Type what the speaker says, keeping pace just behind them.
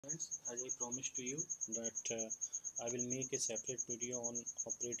students, as I promised to you that I will make a separate video on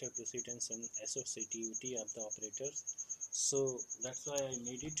operator precedence and associativity of the operators. So that's why I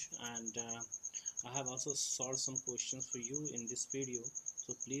made it, and I have also solved some questions for you in this video.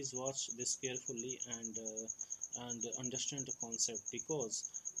 So please watch this carefully and understand the concept,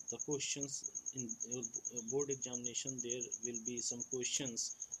 because the questions in your board examination, there will be some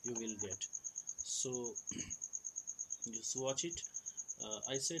questions you will get. So just watch it.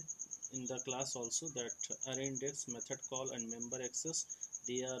 I said in the class also that array index, method call, and member access,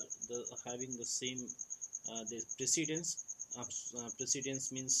 they are having the same the precedence.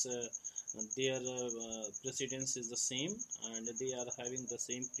 Precedence means their precedence is the same, and they are having the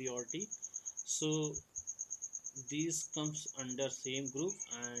same priority. So these comes under same group,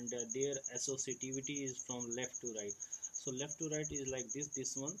 and their associativity is from left to right. So left to right is like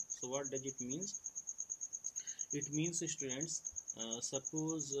this one. So what does it means? It means, students,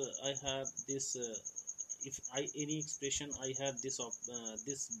 suppose I have this if I any expression, I have this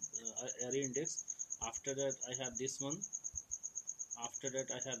array index, after that I have this one, after that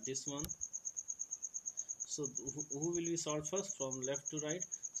I have this one. So who will be solved first from left to right?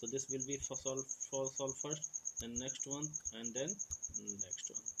 So this will be for solve first, then next one, and then next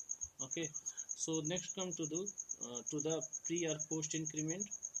one. Okay, so next come to the pre or post increment,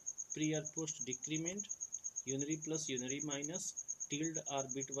 pre or post decrement, unary plus unary minus, tilde or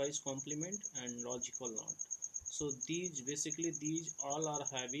bitwise complement, and logical not. So these all are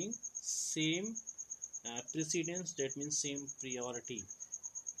having same precedence, that means same priority.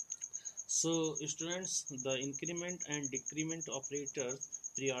 So students, the increment and decrement operators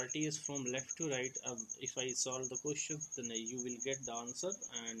priority is from left to right. If I solve the questions, then you will get the answer,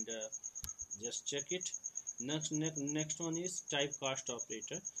 and just check it. Next one is typecast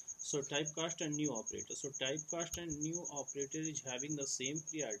operator. So typecast and new operator. So typecast and new operator is having the same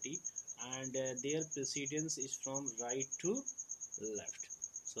priority, and their precedence is from right to left.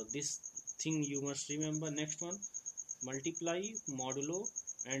 So this thing you must remember. Next one, multiply, modulo,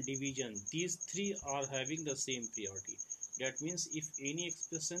 and division. These three are having the same priority. That means if any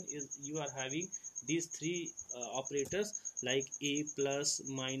expression is you are having these three operators, like a plus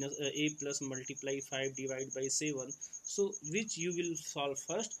minus a plus multiply 5 divided by 7, so which you will solve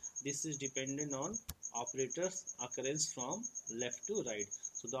first? This is dependent on operators occurrence from left to right.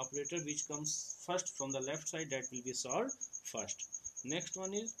 So the operator which comes first from the left side, that will be solved first. Next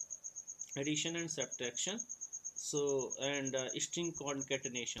one is addition and subtraction, so and string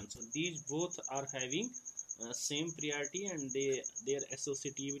concatenation. So these both are having same priority, and their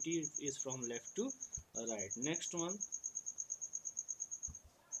associativity is from left to right. Next one,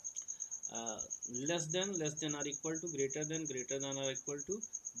 less than or equal to, greater than or equal to.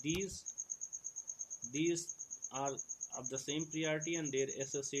 These are of the same priority, and their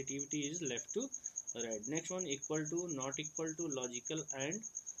associativity is left to right. Next one, equal to, not equal to, logical and.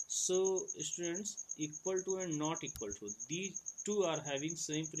 So students, equal to and not equal to, these two are having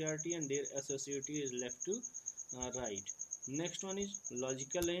same priority, and their associativity is left to right. Next one is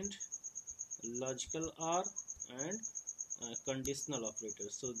logical and, logical or, and conditional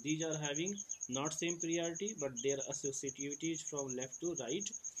operators. So these are having not same priority, but their associativity is from left to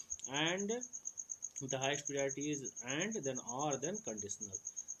right, and the highest priority is and, then or, then conditional.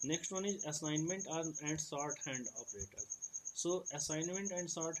 Next one is assignment and shorthand operators. So assignment and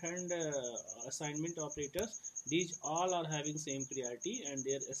shorthand assignment operators, these all are having same priority, and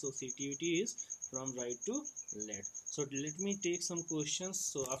their associativity is from right to left. So let me take some questions,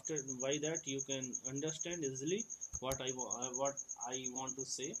 so after by that you can understand easily what I want to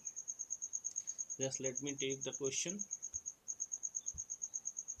say. Just let me take the question.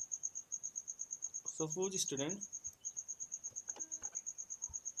 Suppose student,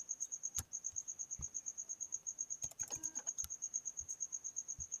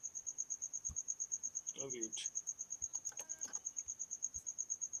 wait.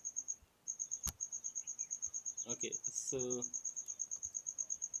 Okay, so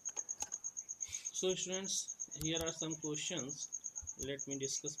students, here are some questions. Let me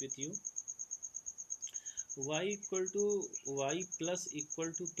discuss with you. Y equal to y plus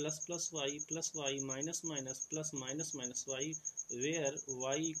equal to plus y plus y minus plus minus y, where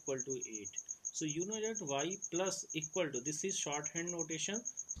y equal to 8. So you know that y plus equal to, this is shorthand notation,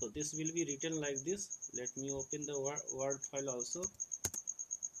 so this will be written like this. Let me open the word file also.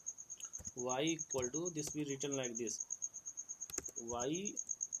 Y equal to, this will be written like this, y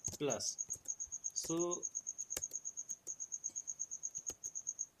plus. So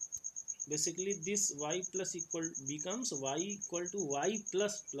basically this y plus equal becomes y equal to y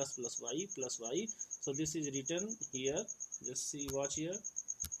plus y plus y. So this is written here, just see, watch here,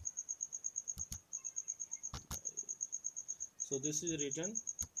 So this is written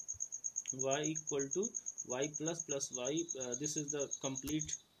y equal to y plus y. This is the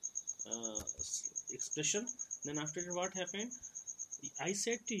complete expression. Then after that, what happened? I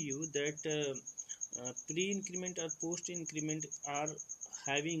said to you that pre-increment or post-increment are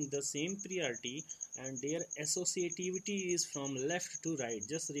having the same priority and their associativity is from left to right.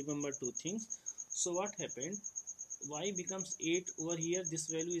 Just remember two things. So what happened? Y becomes 8 over here. This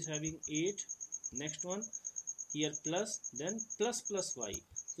value is having 8. Next one here plus, then plus y.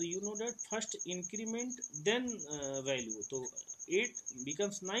 So you know that first increment then value. So 8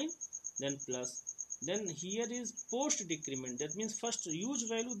 becomes 9, then plus. Then here is post decrement. That means first use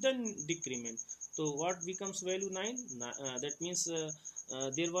value then decrement. So what becomes value 9? That means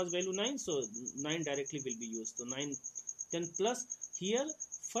there was value 9. So 9 directly will be used. So 9, then plus here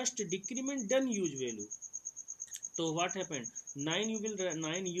first decrement then use value. So what happened? 9 you will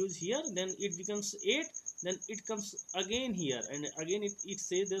 9 use here, then it becomes 8, then it comes again here, and again it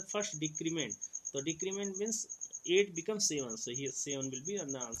says the first decrement. So decrement means 8 becomes 7. So here 7 will be,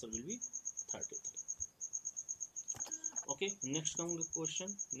 and the answer will be 33. Okay, next come to the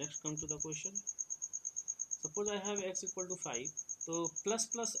question. Suppose I have x equal to 5. So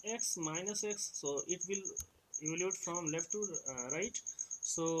plus x minus x. So it will evaluate from left to right.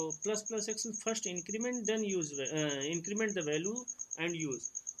 So plus x will first increment, then use increment the value and use.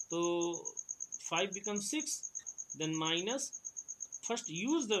 So 5 becomes 6, then minus, first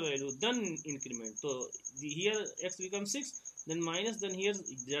use the value, then increment. So here x becomes 6, then minus, then here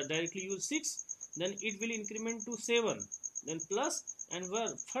directly use 6, then it will increment to 7, then plus, and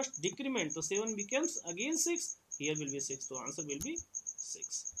where first decrement. So 7 becomes again 6, here will be 6. So answer will be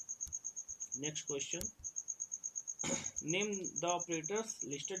 6. Next question. Name the operators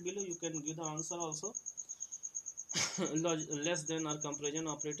listed below. You can give the answer also. Less than or comparison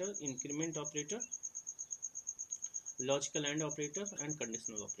operator, increment operator, logical AND operator, and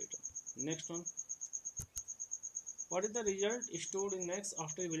conditional operator. Next one. What is the result stored in x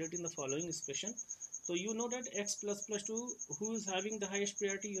after evaluating the following expression? So you know that x plus 2, who is having the highest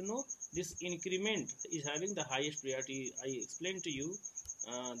priority? You know this increment is having the highest priority. I explained to you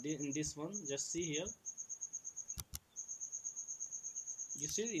in this one. Just see here. You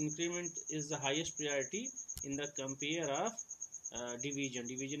see increment is the highest priority in the compare of division.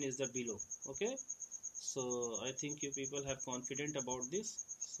 Division is the below. Okay. So I think you people have confident about this.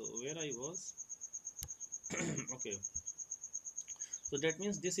 So where I was. Okay. So that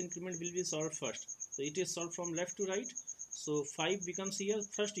means this increment will be solved first. So it is solved from left to right. So 5 becomes here.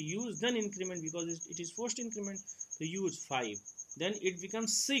 First use, then increment, because it is first increment. So use 5. Then it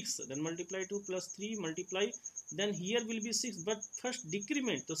becomes 6. Then multiply 2 plus 3 multiply. Then here will be 6. But first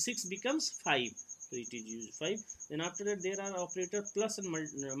decrement. So 6 becomes 5. So it is used 5. Then after that there are operator plus and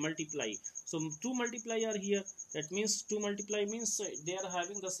multiply. So 2 multiply are here. That means 2 multiply means they are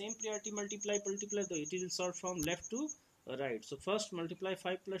having the same priority. Multiply. So it is solved from left to right. So first multiply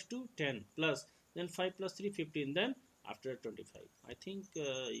 5 plus 2 10 plus, then 5 plus 3 15, then after 25. I think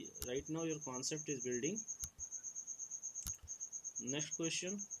right now your concept is building. Next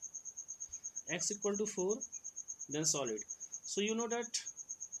question. X equal to 4, then solid. So you know that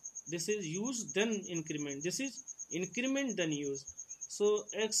this is use then increment, this is increment then use. So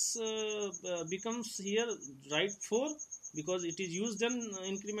x becomes here right 4, because it is used then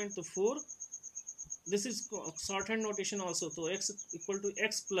increment to 4. This is shorthand notation also. So x equal to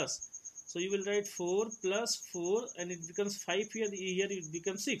x plus. So you will write 4 plus 4, and it becomes 5 here. Here it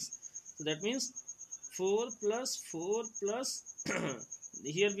becomes 6. So that means 4 plus 4 plus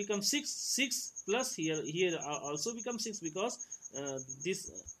here becomes 6. 6 plus here also becomes 6, because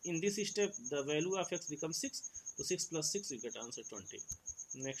this in this step the value of x becomes 6. So 6 plus 6 you get answer 20.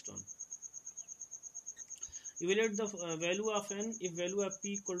 Next one. Evaluate the value of n if value of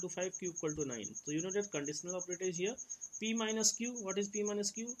p equal to 5, q equal to 9. So you know that conditional operator is here. P minus q. What is p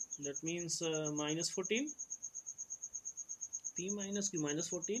minus q? That means minus 14. P minus q minus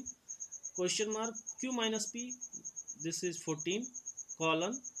 14. Question mark q minus p. This is 14.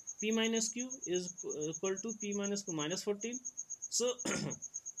 Colon. P minus q is equal to p minus q minus 14. So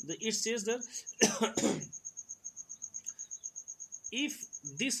it says that if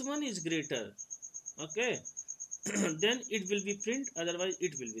this one is greater, okay, then it will be print, otherwise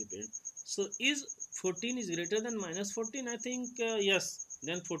it will be print. So is 14 is greater than minus 14? I think yes,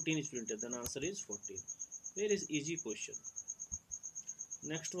 then 14 is printed. Then answer is 14. Very easy question.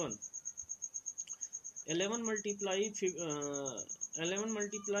 Next one. 11 multiply 11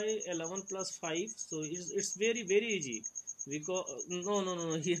 plus 5. So it's very easy, because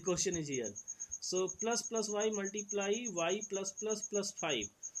no here question is here. So plus y multiply y plus 5.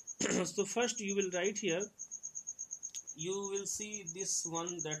 So first you will write here you will see this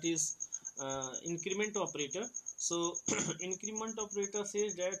one, that is increment operator. So increment operator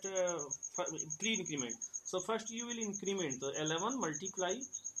says that pre-increment. So first you will increment the 11 multiply,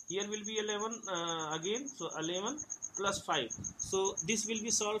 here will be 11 again, so 11 plus 5. So this will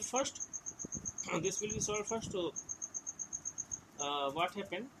be solved first. This will be solved first. So what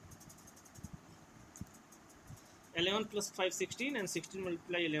happened? 11 plus 5 16, and 16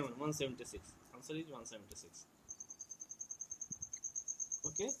 multiply 11 176. Answer is 176.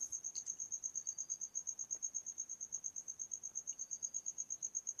 Okay.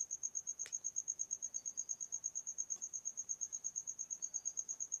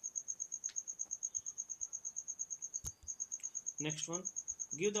 Next one,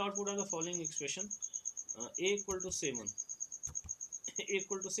 give the output of the following expression. A equal to 7. A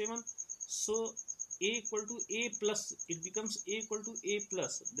equal to 7. So a equal to a plus, it becomes a equal to a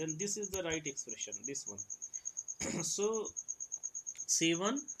plus. Then this is the right expression, this one. So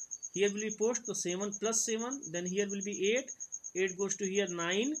 7, here will be post, so 7 plus 7, then here will be 8. 8 goes to here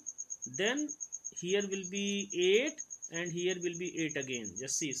 9. Then here will be 8, and here will be 8 again.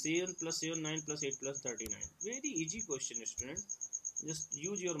 Just see, 7 plus 7, 9 plus 8 plus 39. Very easy question, student. Just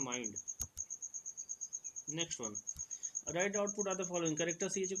use your mind. Next one, write the output of the following. Character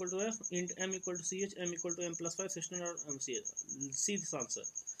ch equal to f, int m equal to ch, m equal to m plus 5, 16 or ch. See this answer.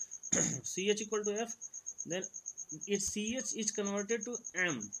 Ch equal to f, then its ch is converted to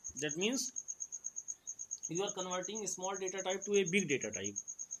m. That means you are converting a small data type to a big data type.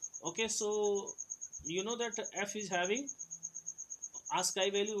 Okay, so you know that f is having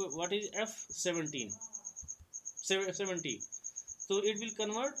ASCII value. What is f? 17. 70. So it will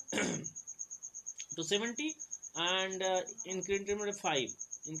convert to 70, and increment of 5.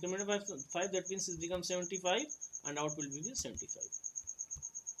 Increment of 5, that means it becomes 75, and output will be 75.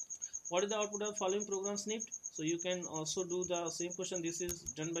 What is the output of the following program snipped? So you can also do the same question. This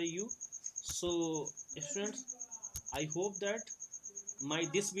is done by you. So students, I hope that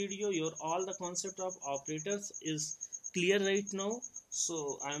this video, your all the concept of operators is clear right now.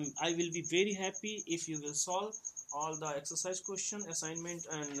 So I will be very happy if you will solve all the exercise question assignment,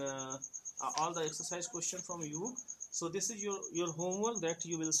 and all the exercise question from you. So this is your homework, that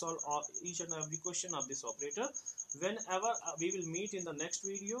you will solve each and every question of this operator. Whenever we will meet in the next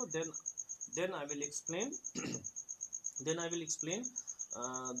video, then I will explain then I will explain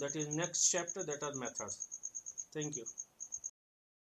that is next chapter, that are methods. Thank you.